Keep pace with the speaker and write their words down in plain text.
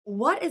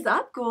What is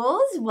up,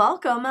 ghouls?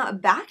 Welcome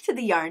back to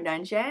the Yarn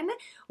Dungeon.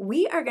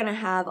 We are going to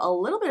have a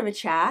little bit of a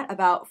chat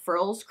about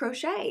Furls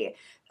Crochet.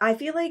 I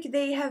feel like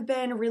they have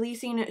been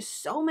releasing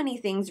so many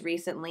things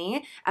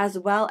recently, as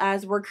well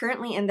as we're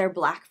currently in their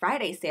Black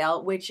Friday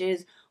sale, which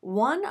is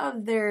one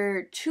of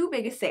their two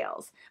biggest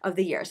sales of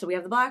the year. So we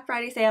have the Black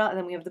Friday sale and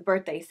then we have the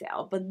birthday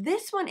sale. But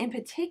this one in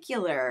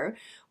particular,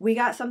 we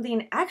got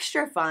something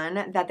extra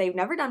fun that they've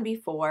never done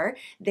before.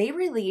 They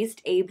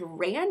released a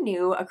brand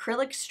new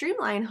acrylic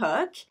streamline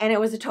hook and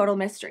it was a total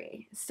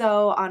mystery.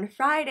 So on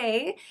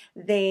Friday,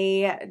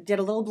 they did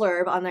a little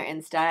blurb on their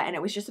Insta and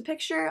it was just a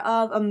picture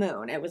of a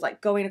moon. It was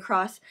like going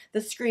across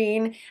the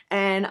screen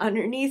and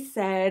underneath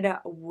said,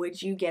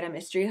 would you get a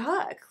mystery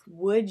hook?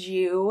 Would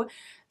you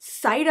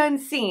sight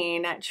unseen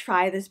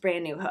try this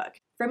brand new hook?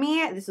 For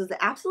me, this was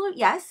the absolute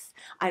yes.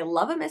 I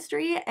love a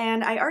mystery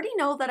and I already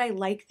know that I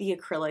like the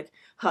acrylic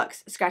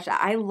hooks. Scratch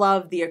that. I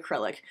love the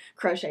acrylic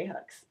crochet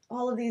hooks.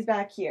 All of these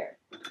back here.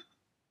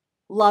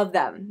 Love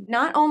them.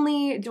 Not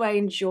only do I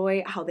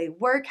enjoy how they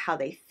work, how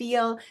they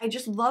feel, I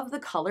just love the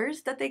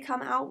colors that they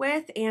come out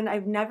with, and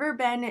I've never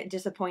been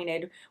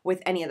disappointed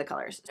with any of the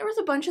colors. There was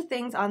a bunch of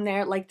things on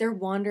there, like their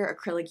Wander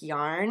acrylic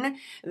yarn.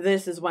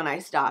 This is when I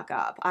stock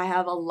up. I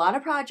have a lot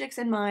of projects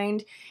in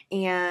mind,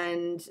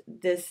 and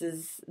this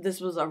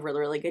was a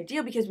really good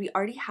deal because we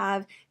already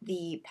have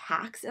the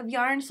packs of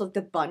yarn, so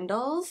the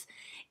bundles.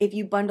 If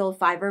you bundle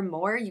 5 or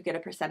more, you get a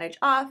percentage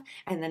off,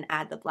 and then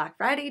add the Black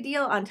Friday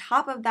deal on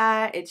top of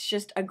that. It's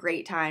just a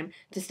great time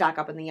to stock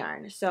up in the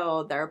yarn.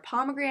 So they're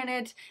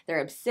pomegranate,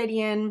 they're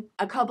obsidian,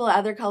 a couple of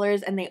other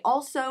colors, and they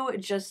also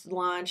just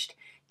launched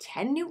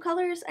 10 new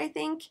colors, I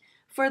think,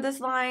 for this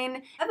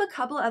line. I have a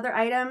couple other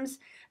items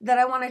that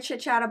I want to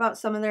chit chat about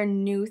some of their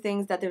new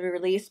things that they've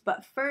released,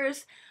 but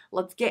first,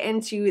 let's get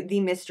into the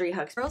mystery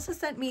hooks. Furls has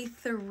sent me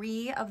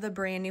 3 of the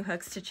brand new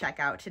hooks to check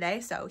out today,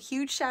 so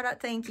huge shout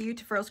out thank you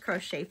to Furls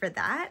Crochet for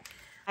that.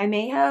 I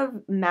may have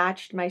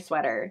matched my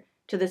sweater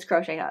to this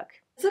crochet hook.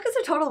 This hook is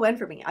a total win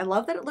for me. I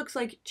love that it looks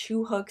like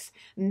 2 hooks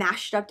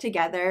mashed up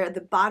together.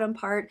 The bottom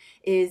part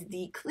is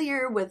the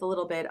clear with a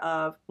little bit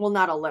of, well,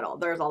 not a little,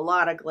 there's a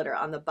lot of glitter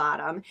on the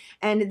bottom.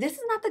 And this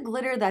is not the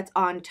glitter that's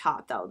on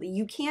top though.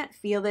 You can't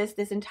feel this.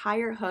 This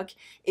entire hook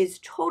is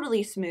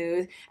totally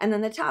smooth. And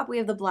then the top we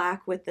have the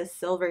black with the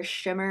silver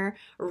shimmer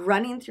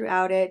running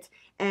throughout it.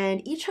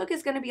 And each hook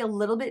is going to be a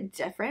little bit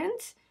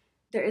different.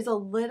 There is a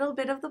little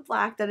bit of the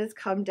black that has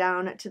come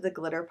down to the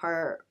glitter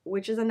part,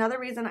 which is another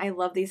reason I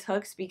love these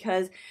hooks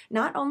because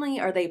not only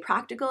are they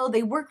practical,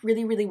 they work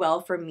really well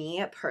for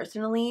me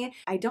personally.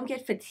 I don't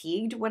get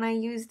fatigued when I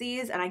use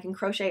these and I can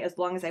crochet as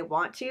long as I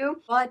want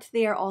to, but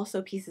they are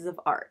also pieces of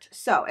art.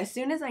 So as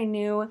soon as I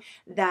knew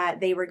that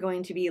they were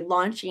going to be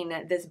launching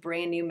this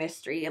brand new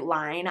mystery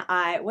line,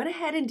 I went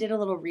ahead and did a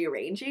little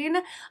rearranging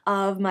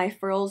of my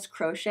Furls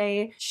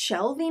Crochet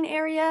shelving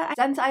area.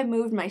 Since I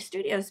moved my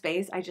studio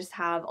space, I just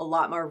have a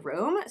lot more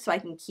room so I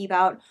can keep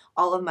out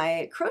all of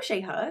my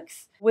crochet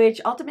hooks,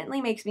 which ultimately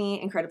makes me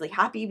incredibly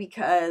happy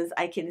because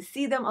I can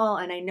see them all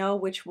and I know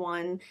which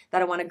one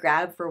that I want to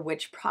grab for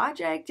which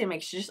project. It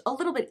makes it just a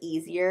little bit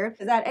easier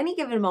because at any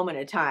given moment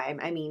of time,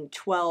 I mean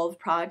 12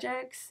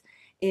 projects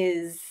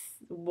is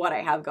what I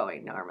have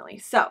going normally.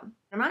 So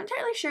I'm not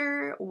entirely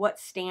sure what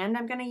stand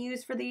I'm going to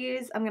use for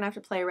these. I'm going to have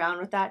to play around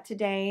with that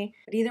today.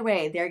 But either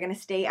way, they're going to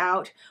stay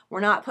out. We're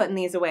not putting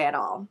these away at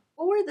all.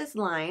 For this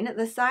line,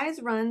 the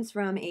size runs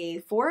from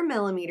a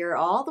 4mm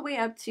all the way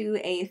up to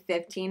a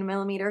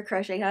 15mm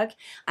crochet hook.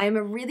 I'm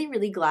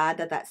really glad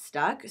that that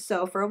stuck.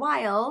 So for a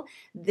while,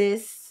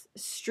 this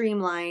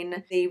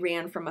streamline, they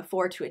ran from a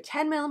 4 to a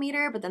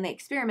 10mm, but then they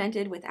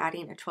experimented with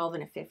adding a 12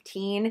 and a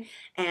 15,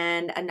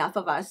 and enough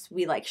of us,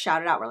 we like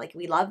shouted out, we're like,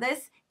 we love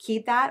this,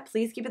 keep that,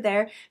 please keep it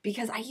there,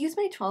 because I use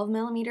my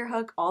 12mm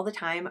hook all the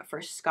time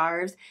for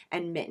scarves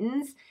and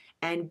mittens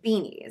and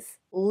beanies.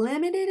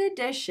 Limited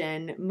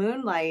edition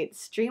Moonlight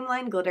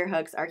streamlined glitter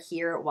hooks are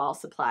here while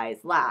supplies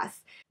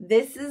last.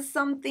 This is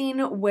something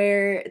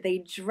where they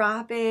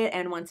drop it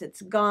and once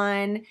it's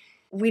gone,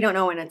 we don't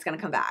know when it's going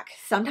to come back.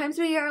 Sometimes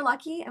we are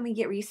lucky and we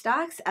get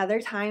restocks.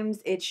 Other times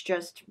it's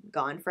just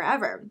gone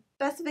forever.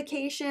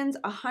 Specifications,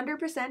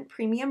 100%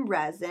 premium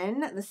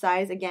resin, the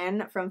size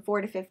again from 4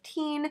 to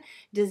 15,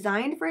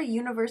 designed for a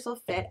universal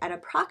fit at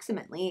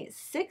approximately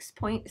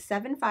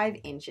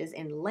 6.75 inches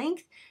in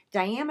length.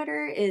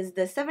 Diameter is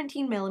the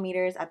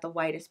 17mm at the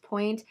widest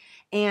point,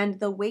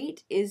 and the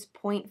weight is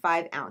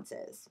 0.5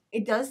 ounces.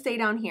 It does say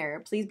down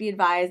here, please be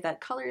advised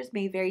that colors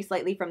may vary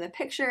slightly from the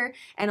picture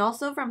and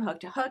also from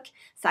hook to hook,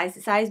 size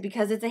to size,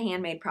 because it's a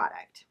handmade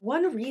product.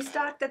 One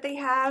restock that they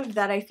have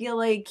that I feel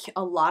like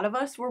a lot of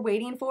us were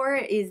waiting for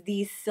is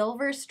the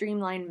silver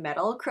streamlined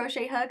metal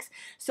crochet hooks.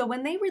 So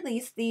when they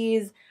released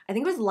these, I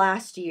think it was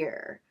last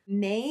year,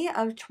 May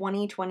of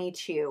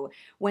 2022,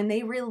 when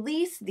they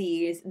released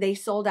these, they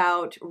sold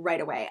out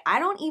right away. I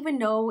don't even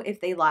know if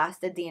they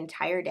lasted the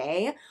entire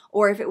day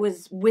or if it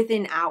was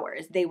within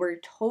hours. They were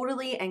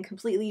totally and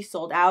completely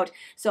sold out.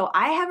 So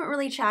I haven't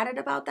really chatted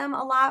about them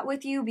a lot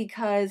with you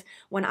because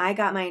when I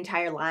got my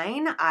entire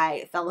line,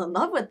 I fell in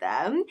love with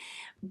them.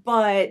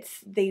 but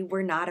they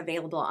were not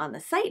available on the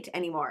site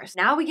anymore.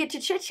 So now we get to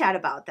chit chat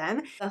about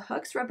them. The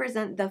hooks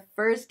represent the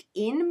first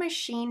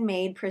in-machine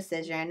made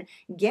precision,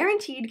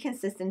 guaranteed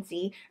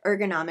consistency,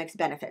 ergonomics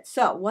benefits.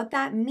 So what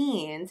that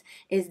means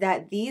is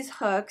that these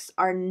hooks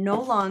are no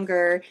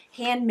longer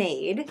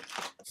handmade.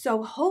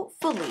 So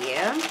hopefully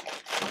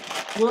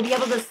we'll be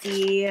able to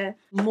see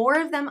more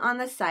of them on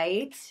the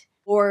site,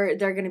 or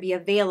they're going to be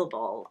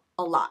available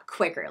a lot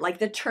quicker. Like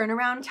the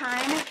turnaround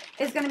time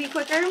is going to be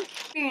quicker.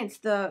 Experience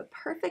the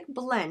perfect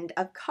blend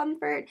of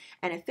comfort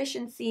and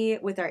efficiency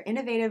with our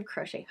innovative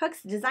crochet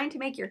hooks designed to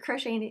make your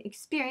crocheting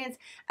experience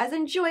as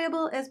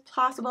enjoyable as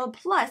possible.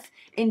 Plus,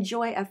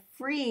 enjoy a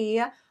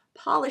free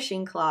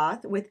polishing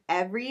cloth with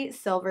every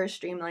silver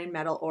streamlined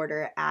metal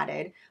order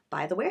added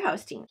by the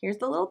warehouse team. Here's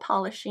the little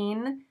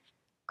polishing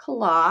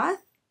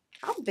cloth.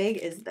 How big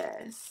is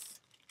this?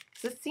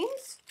 This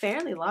seems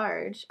fairly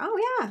large. Oh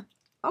yeah,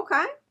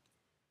 okay.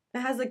 It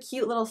has a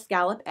cute little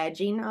scallop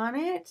edging on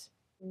it.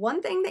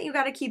 One thing that you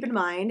got to keep in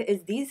mind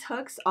is these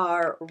hooks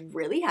are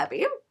really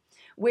heavy,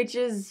 which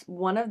is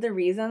one of the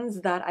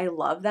reasons that I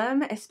love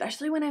them,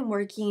 especially when I'm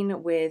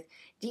working with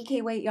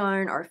DK weight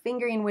yarn or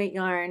fingering weight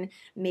yarn.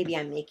 Maybe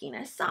I'm making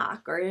a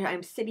sock, or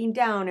I'm sitting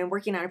down and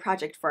working on a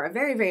project for a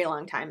very, very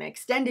long time, an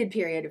extended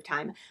period of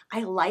time.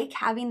 I like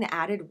having the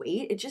added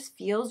weight. It just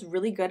feels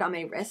really good on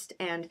my wrist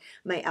and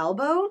my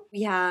elbow.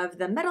 We have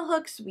the metal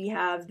hooks, we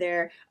have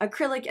their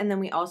acrylic, and then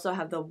we also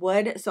have the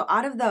wood. So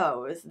out of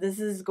those, this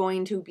is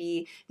going to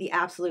be the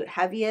absolute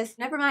heaviest.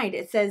 Never mind,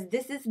 it says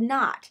this is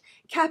not,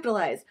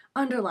 capitalize,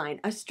 underline,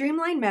 a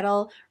streamlined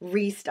metal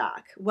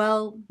restock.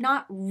 Well,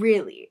 not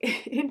really.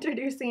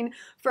 Introducing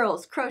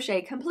Furls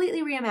Crochet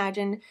completely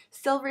reimagined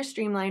silver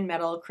streamlined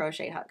metal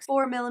crochet hooks.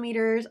 4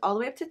 millimeters all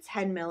the way up to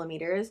 10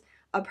 millimeters,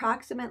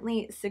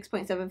 approximately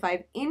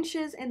 6.75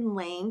 inches in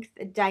length,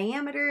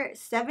 diameter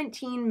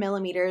 17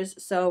 millimeters.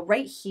 So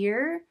right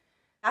here,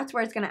 that's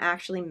where it's going to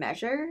actually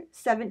measure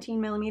 17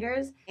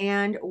 millimeters,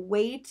 and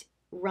weight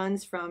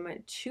runs from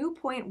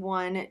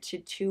 2.1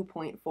 to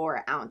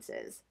 2.4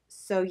 ounces.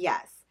 So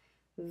yes,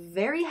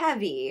 very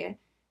heavy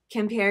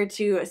compared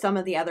to some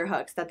of the other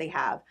hooks that they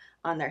have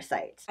on their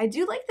site. I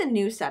do like the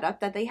new setup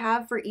that they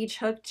have for each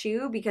hook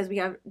too, because we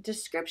have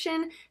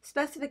description,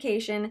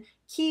 specification,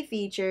 key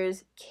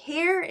features,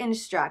 care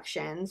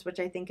instructions, which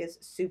I think is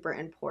super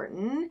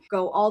important.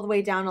 Go all the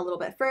way down a little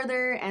bit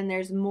further, and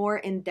there's more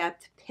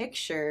in-depth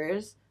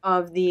pictures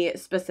of the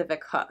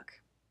specific hook.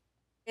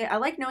 I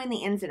like knowing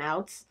the ins and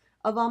outs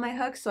of all my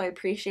hooks, so I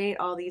appreciate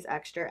all these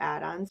extra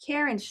add-ons.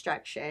 Care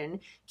instruction,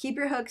 keep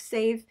your hooks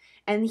safe,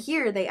 and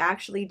here they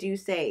actually do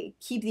say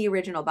keep the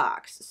original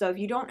box. So if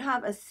you don't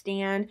have a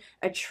stand,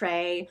 a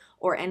tray,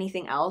 or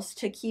anything else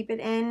to keep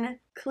it in,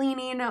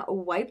 cleaning,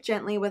 wipe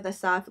gently with a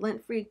soft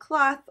lint-free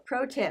cloth.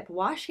 Pro tip,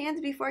 wash hands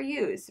before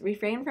use.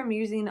 Refrain from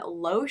using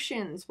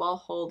lotions while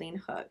holding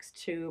hooks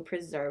to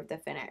preserve the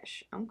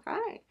finish.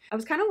 Okay. I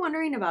was kind of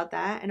wondering about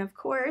that, and of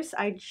course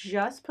I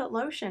just put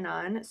lotion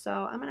on, so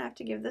I'm gonna have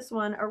to give this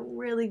one a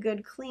really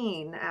good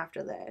clean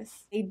after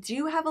this. They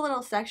do have a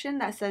little section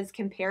that says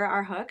compare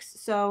our hooks,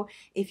 so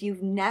if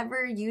you've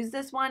never used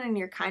this one and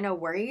you're kind of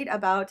worried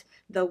about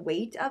the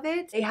weight of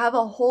it, they have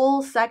a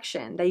whole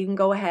section that you can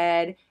go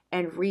ahead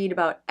and read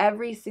about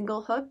every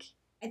single hook.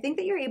 I think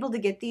that you're able to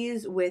get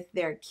these with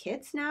their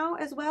kits now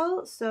as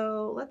well.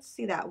 So let's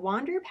see that.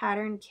 Wander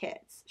Pattern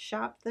Kits.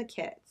 Shop the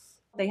kits.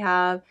 They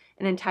have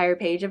an entire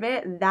page of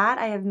it. That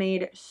I have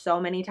made so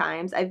many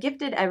times. I've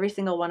gifted every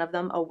single one of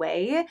them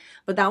away,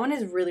 but that one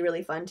is really,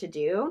 really fun to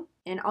do.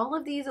 And all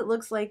of these, it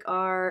looks like,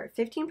 are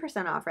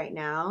 15% off right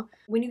now.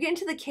 When you get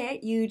into the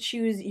kit, you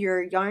choose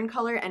your yarn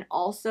color and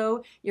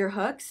also your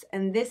hooks.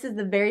 And this is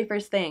the very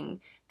first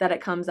thing that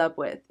it comes up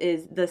with,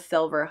 is the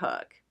silver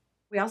hook.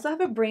 We also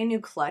have a brand new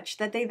clutch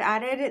that they've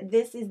added.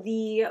 This is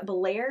the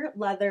Blair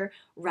Leather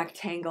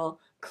Rectangle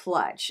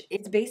Clutch.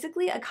 It's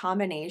basically a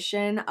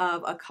combination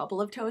of a couple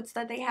of totes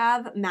that they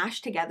have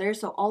mashed together.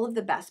 So all of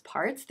the best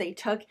parts they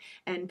took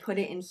and put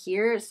it in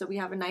here. So we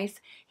have a nice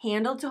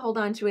handle to hold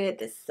on to it,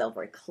 this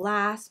silver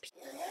clasp.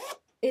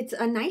 It's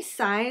a nice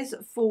size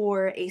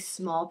for a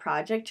small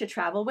project to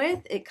travel with.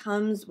 It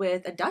comes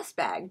with a dust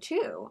bag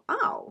too.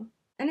 Oh,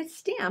 and it's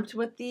stamped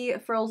with the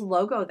Furls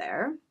logo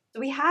there. So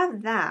we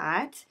have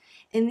that.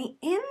 In the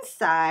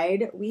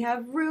inside, we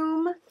have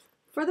room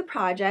for the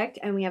project,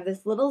 and we have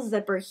this little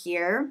zipper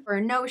here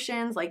for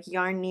notions like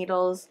yarn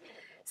needles,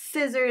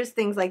 scissors,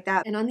 things like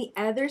that. And on the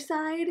other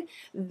side,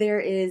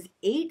 there is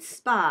 8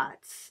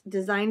 spots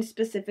designed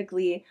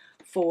specifically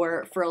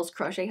for Furls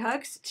crochet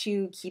hooks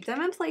to keep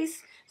them in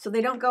place so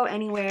they don't go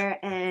anywhere,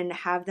 and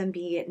have them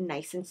be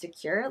nice and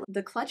secure.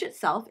 The clutch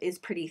itself is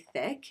pretty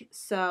thick,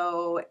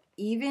 so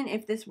even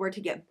if this were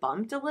to get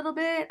bumped a little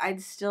bit,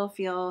 I'd still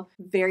feel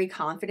very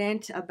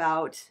confident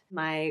about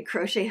my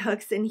crochet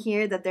hooks in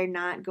here, that they're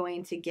not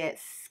going to get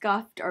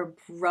scuffed or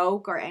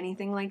broke or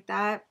anything like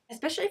that.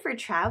 Especially for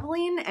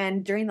traveling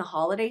and during the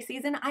holiday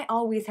season, I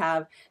always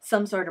have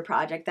some sort of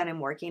project that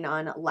I'm working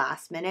on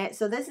last minute.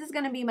 So this is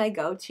going to be my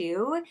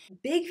go-to.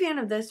 Big fan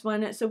of this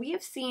one. So we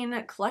have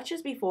seen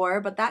clutches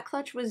before, but that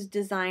clutch was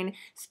designed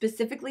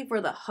specifically for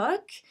the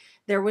hook.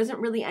 There wasn't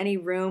really any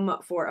room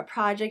for a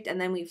project.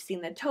 And then we've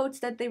seen the totes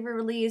that they've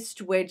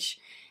released, which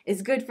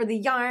is good for the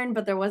yarn,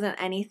 but there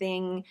wasn't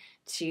anything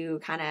to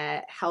kind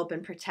of help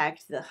and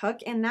protect the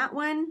hook in that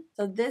one.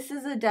 So this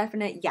is a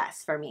definite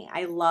yes for me.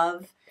 I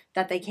love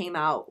that they came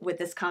out with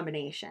this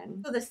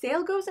combination. So the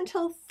sale goes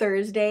until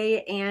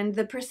Thursday, and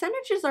the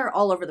percentages are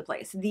all over the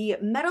place. The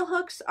metal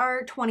hooks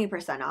are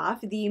 20%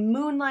 off. The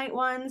Moonlight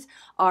ones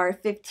are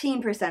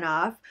 15%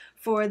 off.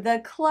 For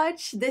the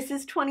clutch, this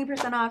is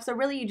 20% off. So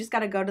really you just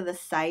gotta go to the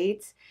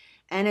site,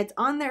 and it's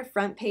on their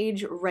front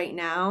page right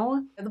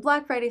now. The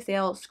Black Friday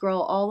sale,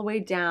 scroll all the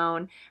way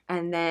down,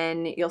 and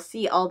then you'll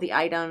see all the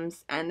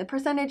items and the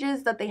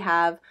percentages that they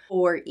have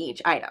for each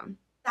item.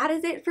 That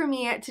is it for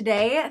me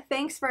today.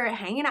 Thanks for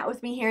hanging out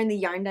with me here in the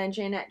Yarn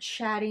Dungeon,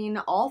 chatting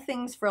all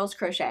things Furls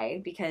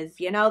crochet, because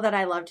you know that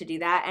I love to do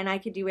that and I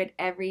could do it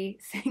every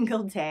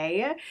single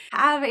day.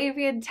 Have a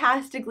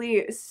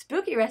fantastically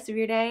spooky rest of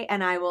your day,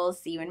 and I will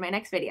see you in my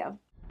next video.